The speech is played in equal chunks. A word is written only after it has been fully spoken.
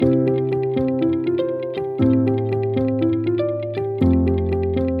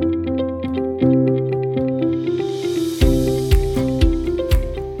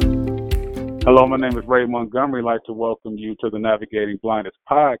Hello, my name is Ray Montgomery. I'd like to welcome you to the Navigating Blindness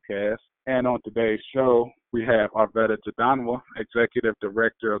podcast. And on today's show, we have Arvetta Jadanwa, Executive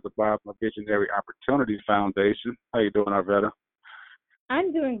Director of the Bosma Visionary Opportunities Foundation. How you doing, Arvetta?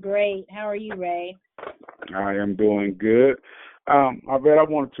 I'm doing great. How are you, Ray? I am doing good. Arvetta, I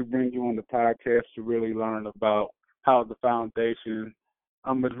wanted to bring you on the podcast to really learn about how the foundation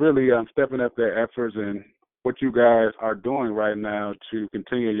is really stepping up their efforts and what you guys are doing right now to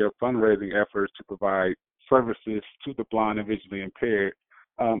continue your fundraising efforts to provide services to the blind and visually impaired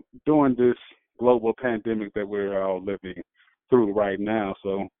during this global pandemic that we're all living through right now.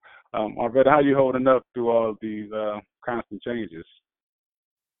 So, Arvetta, how are you holding up through all of these constant changes?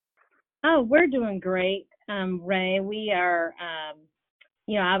 Oh, we're doing great, Ray. We are,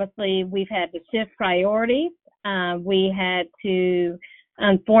 obviously we've had to shift priorities. We had to,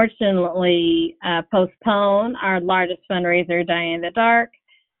 unfortunately, postpone our largest fundraiser, Diane in the Dark,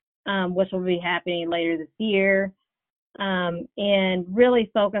 which will be happening later this year, and really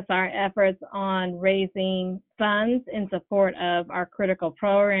focus our efforts on raising funds in support of our critical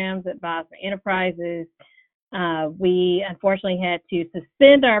programs at Bosma Enterprises. We unfortunately had to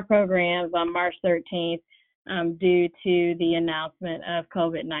suspend our programs on March 13th due to the announcement of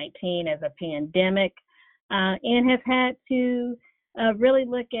COVID-19 as a pandemic, and have had to really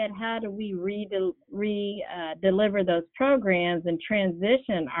look at how do we deliver those programs and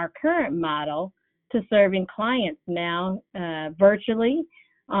transition our current model to serving clients now virtually,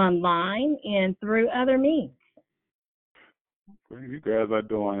 online, and through other means. You guys are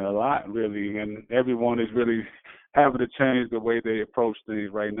doing a lot, really, and everyone is really having to change the way they approach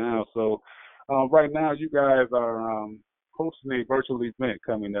things right now. So right now you guys are hosting a virtual event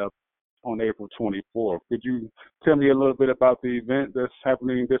coming up on April 24th. Could you tell me a little bit about the event that's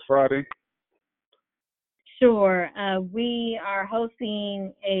happening this Friday? Sure. We are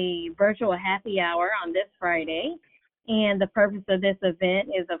hosting a virtual happy hour on this Friday, and the purpose of this event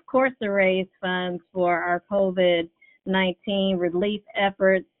is, of course, to raise funds for our COVID-19 relief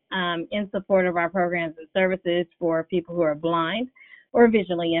efforts in support of our programs and services for people who are blind or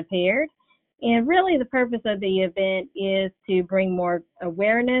visually impaired. And really the purpose of the event is to bring more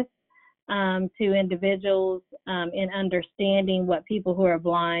awareness to individuals in understanding what people who are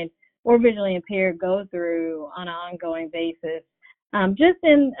blind or visually impaired go through on an ongoing basis. Just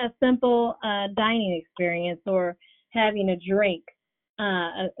in a simple dining experience or having a drink.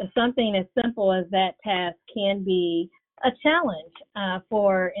 Something as simple as that task can be a challenge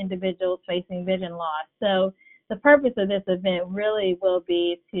for individuals facing vision loss. So the purpose of this event really will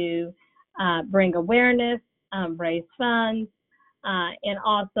be to bring awareness, raise funds, and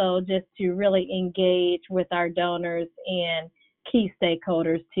also just to really engage with our donors and key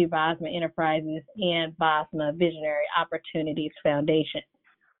stakeholders to Bosma Enterprises and Bosma Visionary Opportunities Foundation.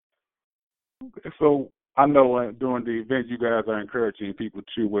 Okay, so I know during the event you guys are encouraging people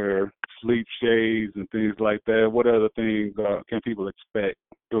to wear sleep shades and things like that. What other things can people expect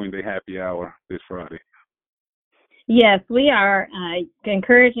during the happy hour this Friday? Yes, we are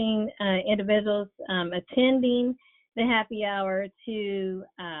encouraging individuals attending the happy hour to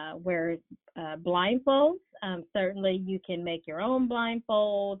wear blindfolds. Certainly you can make your own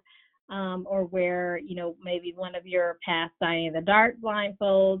blindfold or wear, maybe one of your past Diane in the Dark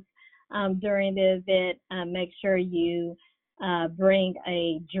blindfolds during the event. Make sure you bring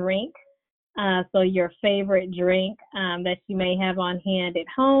a drink, so your favorite drink that you may have on hand at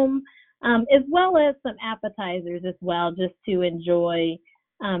home, as well as some appetizers as well, just to enjoy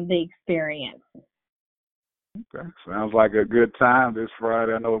the experience. Okay, sounds like a good time this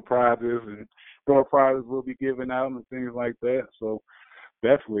Friday. I know prizes and door prizes will be given out and things like that. So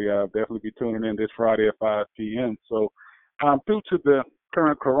definitely be tuning in this Friday at 5 p.m. So due to the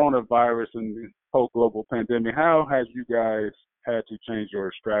current coronavirus and the whole global pandemic, how has you guys had to change your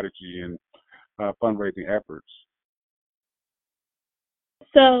strategy and fundraising efforts?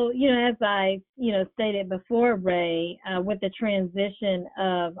 So, as I, stated before, Ray, with the transition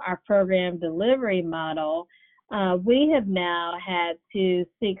of our program delivery model, we have now had to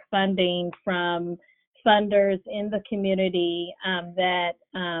seek funding from funders in the community that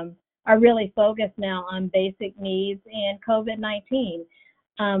are really focused now on basic needs and COVID-19.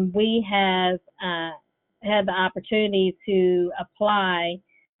 We have had the opportunity to apply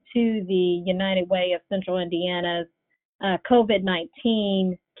to the United Way of Central Indiana's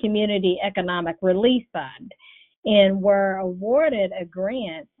COVID-19 Community Economic Relief Fund, and were awarded a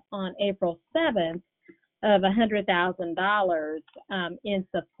grant on April 7th of $100,000 in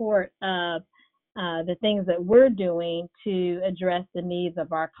support of the things that we're doing to address the needs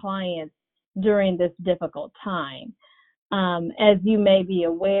of our clients during this difficult time. As you may be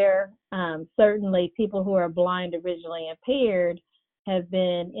aware, certainly people who are blind or visually impaired have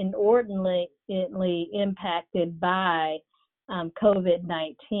been inordinately impacted by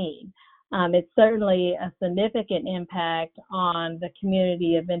COVID-19. It's certainly a significant impact on the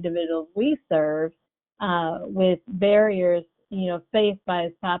community of individuals we serve, with barriers, faced by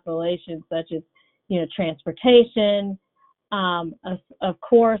this population, such as, transportation, of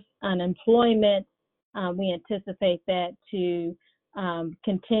course, unemployment. We anticipate that to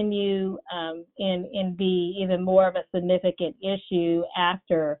continue and be even more of a significant issue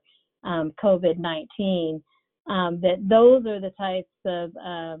after COVID-19. That those are the types of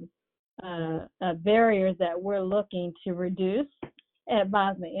barriers that we're looking to reduce at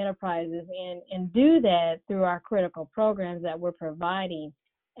Bosma Enterprises, and do that through our critical programs that we're providing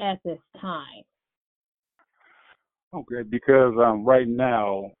at this time. Okay, because right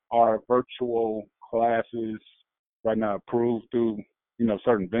now our virtual classes right now approved through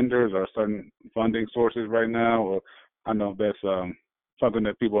certain vendors or certain funding sources right now. Or I know that's something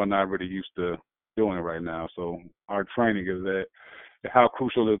that people are not really used to doing right now. So our training is that. How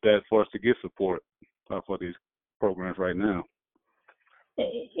crucial is that for us to get support for these programs right now?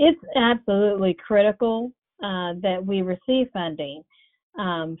 It's absolutely critical that we receive funding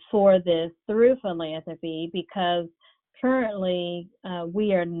for this through philanthropy, because currently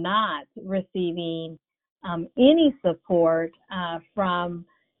we are not receiving any support from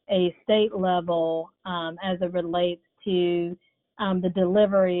a state level as it relates to the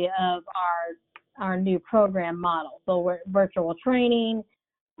delivery of our new program model. So we're virtual training,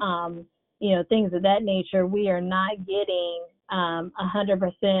 things of that nature. We are not getting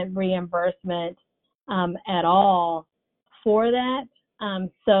 100% reimbursement at all for that.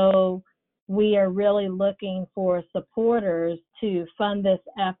 So we are really looking for supporters to fund this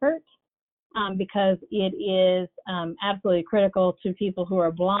effort, because it is absolutely critical to people who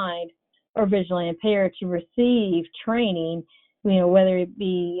are blind or visually impaired to receive training, whether it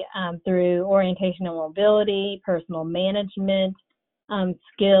be through orientation and mobility, personal management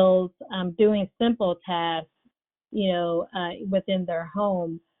skills, doing simple tasks, within their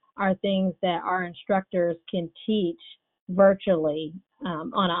home, are things that our instructors can teach virtually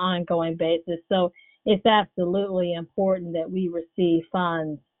on an ongoing basis. So it's absolutely important that we receive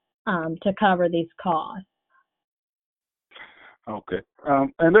funds to cover these costs. Okay.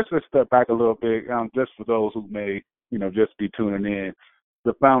 And let's just step back a little bit, just for those who may, just be tuning in.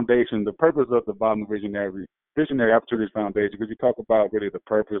 The foundation, the purpose of the Bosma Visionary Opportunities Foundation, could you talk about really the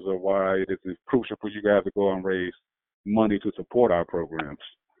purpose of why it is crucial for you guys to go and raise money to support our programs?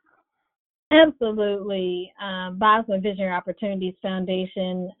 Absolutely. Bosma Visionary Opportunities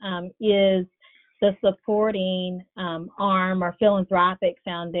Foundation is the supporting arm or philanthropic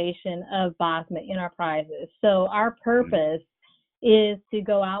foundation of Bosma Enterprises. So our purpose is to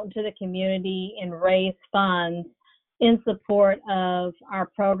go out into the community and raise funds in support of our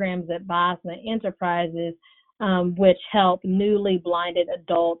programs at Bosma Enterprises, which help newly blinded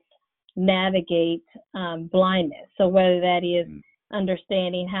adults navigate blindness. So whether that is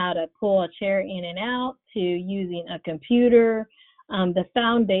understanding how to pull a chair in and out to using a computer, the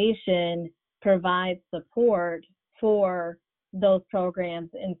foundation provides support for those programs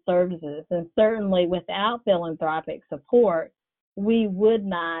and services. And certainly without philanthropic support, we would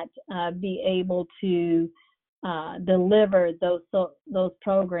not be able to deliver those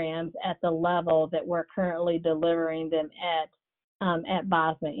programs at the level that we're currently delivering them at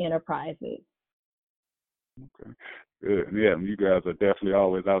Bosma Enterprises. Okay, good. Yeah, you guys are definitely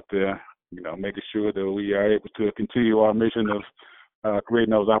always out there, making sure that we are able to continue our mission of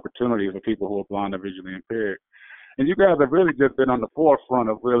creating those opportunities for people who are blind or visually impaired. And you guys have really just been on the forefront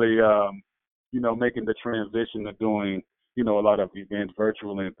of really, making the transition to doing, a lot of events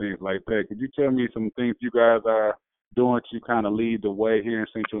virtually and things like that. Could you tell me some things you guys are doing to kind of lead the way here in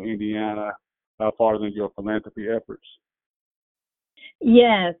Central Indiana as far as in your philanthropy efforts?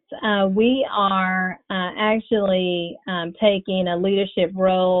 Yes, we are actually taking a leadership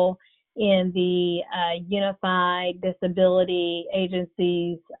role in the Unified Disability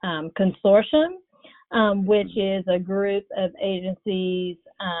Agencies Consortium, which is a group of agencies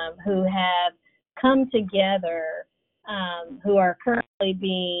who have come together, who are currently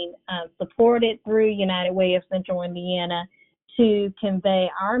being supported through United Way of Central Indiana to convey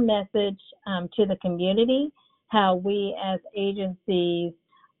our message to the community, how we as agencies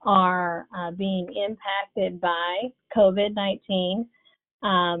are being impacted by COVID-19,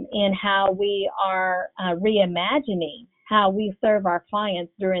 and how we are reimagining how we serve our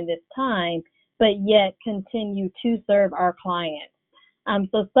clients during this time, but yet continue to serve our clients.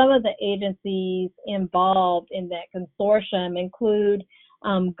 So some of the agencies involved in that consortium include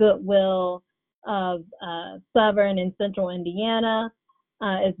Goodwill of Southern and Central Indiana,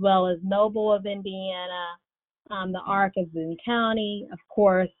 as well as Noble of Indiana, the ARC of Boone County, of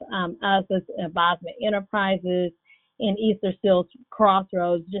course, us as Bosma Enterprises, and Easter Seals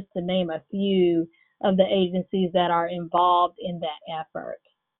Crossroads, just to name a few of the agencies that are involved in that effort.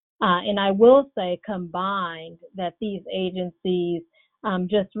 And I will say combined that these agencies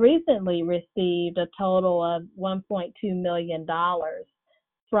just recently received a total of $1.2 million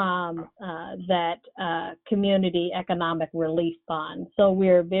from that Community Economic Relief Fund. So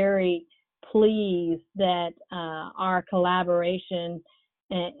we're very pleased that our collaboration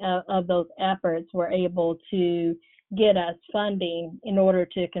of those efforts were able to get us funding in order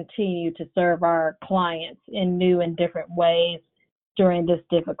to continue to serve our clients in new and different ways during this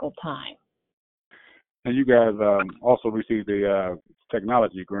difficult time. And you guys also received a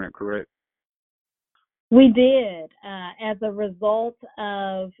technology grant, correct? We did. As a result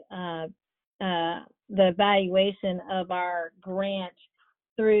of the evaluation of our grant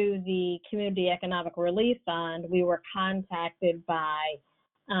through the Community Economic Relief Fund, we were contacted by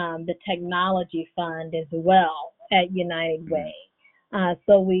the Technology Fund as well at United Way.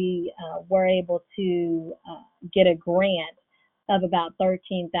 So we were able to get a grant of about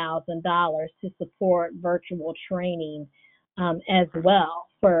 $13,000 to support virtual training as well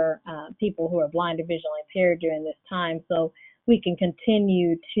for people who are blind or visually impaired during this time, so we can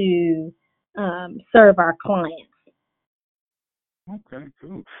continue to serve our clients. Okay,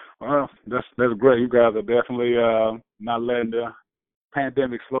 cool. Well, that's great. You guys are definitely not letting the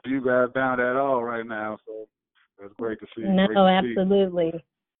pandemic slow you guys down at all right now. So that's great to see. No, absolutely.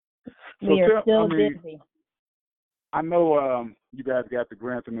 We are still busy. I know you guys got the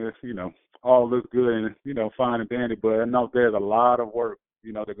grant and this, all looks good and, fine and dandy, but I know there's a lot of work,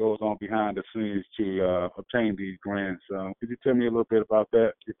 that goes on behind the scenes to obtain these grants. Could you tell me a little bit about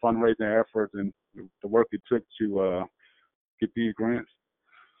that, your fundraising efforts and the work it took to get these grants?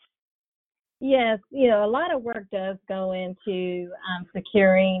 Yes, a lot of work does go into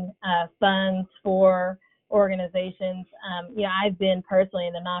securing funds for organizations. I've been personally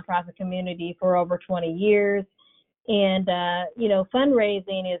in the nonprofit community for over 20 years. And,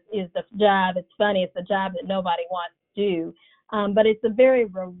 fundraising is the job. It's funny. It's a job that nobody wants to do, but it's a very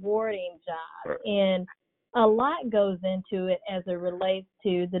rewarding job. And a lot goes into it as it relates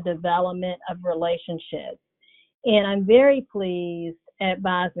to the development of relationships. And I'm very pleased at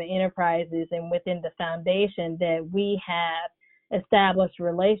Bosma Enterprises and within the foundation that we have established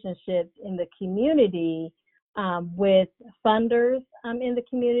relationships in the community with funders in the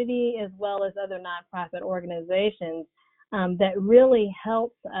community, as well as other nonprofit organizations that really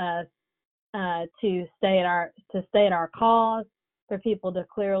helps us to state our cause, for people to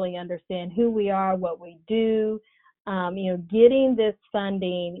clearly understand who we are, what we do. Getting this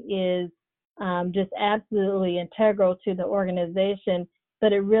funding is just absolutely integral to the organization,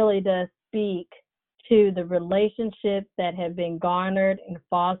 but it really does speak to the relationships that have been garnered and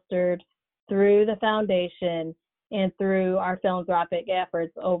fostered through the foundation and through our philanthropic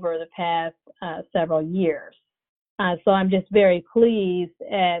efforts over the past several years. So I'm just very pleased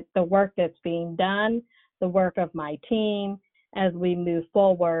at the work that's being done, the work of my team as we move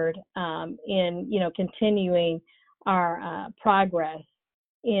forward in, continuing our progress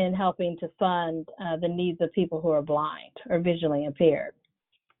in helping to fund the needs of people who are blind or visually impaired.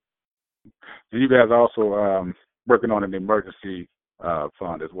 And you guys are also working on an emergency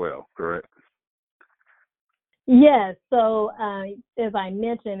fund as well, correct? Yes. So as I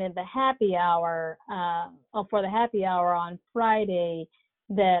mentioned in the happy hour, for the happy hour on Friday,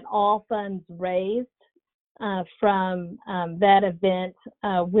 that all funds raised from that event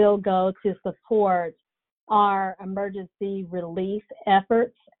will go to support our emergency relief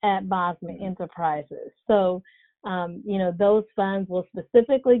efforts at Bosma Enterprises. So, those funds will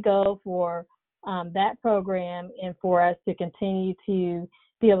specifically go for that program and for us to continue to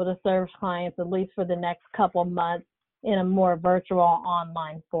be able to serve clients at least for the next couple months in a more virtual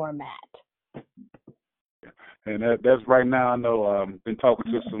online format. And that's right now. I know been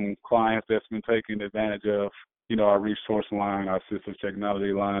talking to some clients that's been taking advantage of, our resource line, our assistive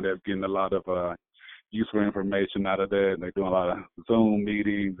technology line, that's getting a lot of useful information out of that. And they're doing a lot of Zoom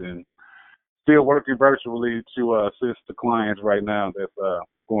meetings and still working virtually to assist the clients right now that's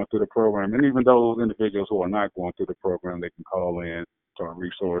going through the program. And even those individuals who are not going through the program, they can call in to our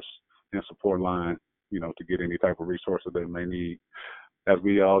resource and support line, to get any type of resources they may need as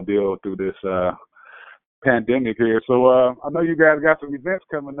we all deal through this pandemic here. So I know you guys got some events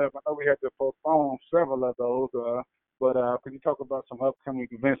coming up. I know we had to postpone several of those. but can you talk about some upcoming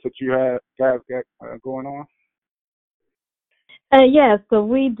events that you have guys got going on? Yes, so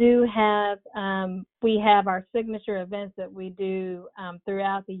we have our signature events that we do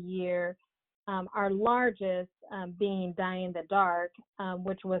throughout the year. Our largest being Die in the Dark,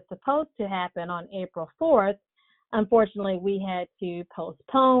 which was supposed to happen on April 4th. Unfortunately, we had to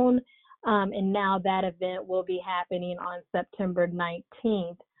postpone, and now that event will be happening on September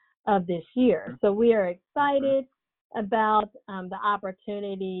 19th of this year. So we are excited about the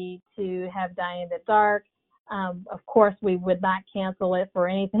opportunity to have Die in the Dark. Of course, we would not cancel it for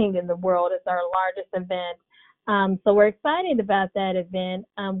anything in the world. It's our largest event. So we're excited about that event,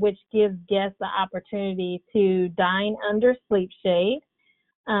 which gives guests the opportunity to dine under sleep shade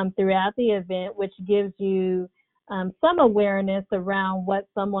throughout the event, which gives you some awareness around what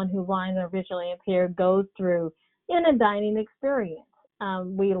someone who's blind or visually impaired goes through in a dining experience.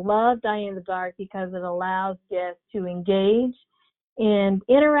 We love Die in the Dark because it allows guests to engage and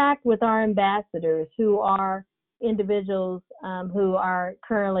interact with our ambassadors, who are individuals who are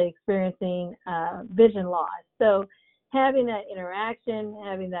currently experiencing vision loss. So having that interaction,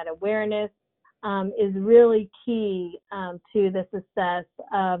 having that awareness is really key to the success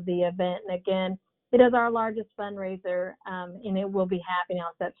of the event. And again, it is our largest fundraiser, and it will be happening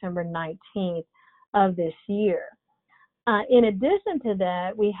on September 19th of this year. In addition to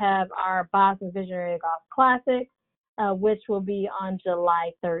that, we have our Bosma Visionary Golf Classic, which will be on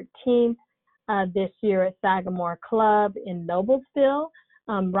July 13th this year at Sagamore Club in Noblesville.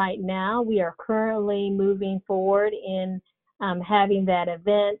 Right now, we are currently moving forward in having that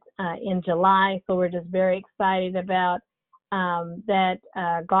event in July, so we're just very excited about that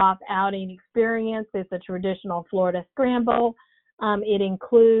golf outing experience. It's a traditional Florida scramble. It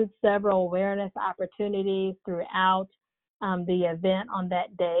includes several awareness opportunities throughout the event on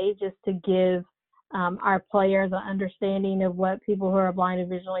that day, just to give our players an understanding of what people who are blind and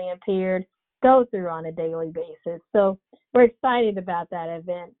visually impaired go through on a daily basis. So we're excited about that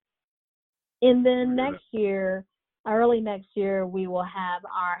event. And then next year, early next year, we will have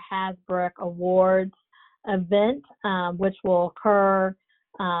our Hasbrook Awards event, which will occur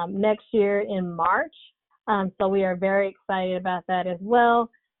next year in March. So we are very excited about that as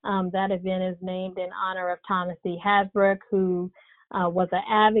well. That event is named in honor of Thomas C. Hasbrook, who was an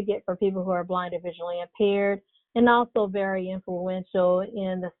advocate for people who are blind or visually impaired, and also very influential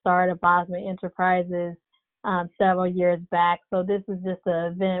in the start of Bosma Enterprises several years back. So this is just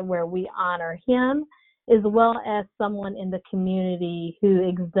an event where we honor him, as well as someone in the community who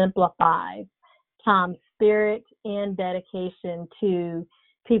exemplifies Tom's spirit and dedication to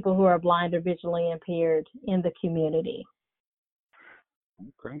people who are blind or visually impaired in the community.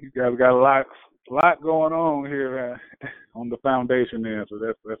 Okay, you guys got a lot going on here on the foundation there, so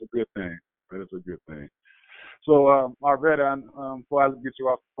that's a good thing. That is a good thing. So, Arvetta, before I get you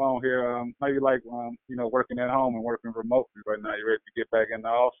off the phone here, how you like, working at home and working remotely right now? You ready to get back in the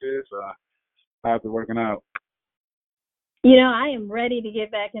office? How's it working out? I am ready to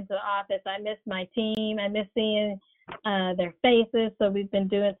get back into the office. I miss my team. I miss seeing their faces. So we've been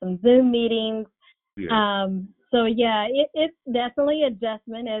doing some Zoom meetings. Yeah. So yeah, it's definitely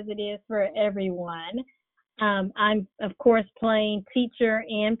adjustment, as it is for everyone. I'm of course playing teacher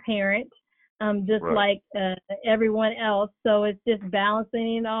and parent, just Right. like everyone else. So it's just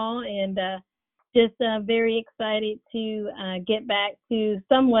balancing it all, and just very excited to get back to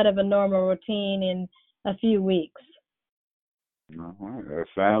somewhat of a normal routine in a few weeks. All right. That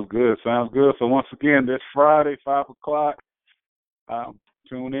sounds good. Sounds good. So once again, this Friday, 5:00,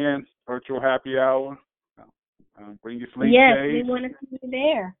 tune in, virtual happy hour. Bring your sleep Yes, shades, we want to see you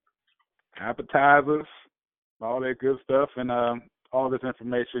there. appetizers, all that good stuff, and all this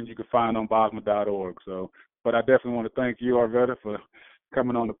information you can find on Bosma.org. So, but I definitely want to thank you, Arvetta, for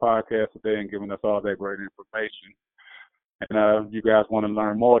coming on the podcast today and giving us all that great information. And you guys want to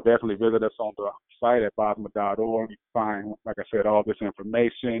learn more, definitely visit us on the site at Bosma.org. You can find, like I said, all this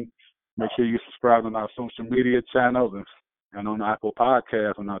information. Make sure you subscribe on our social media channels and on Apple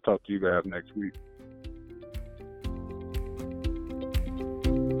Podcasts, and I'll talk to you guys next week.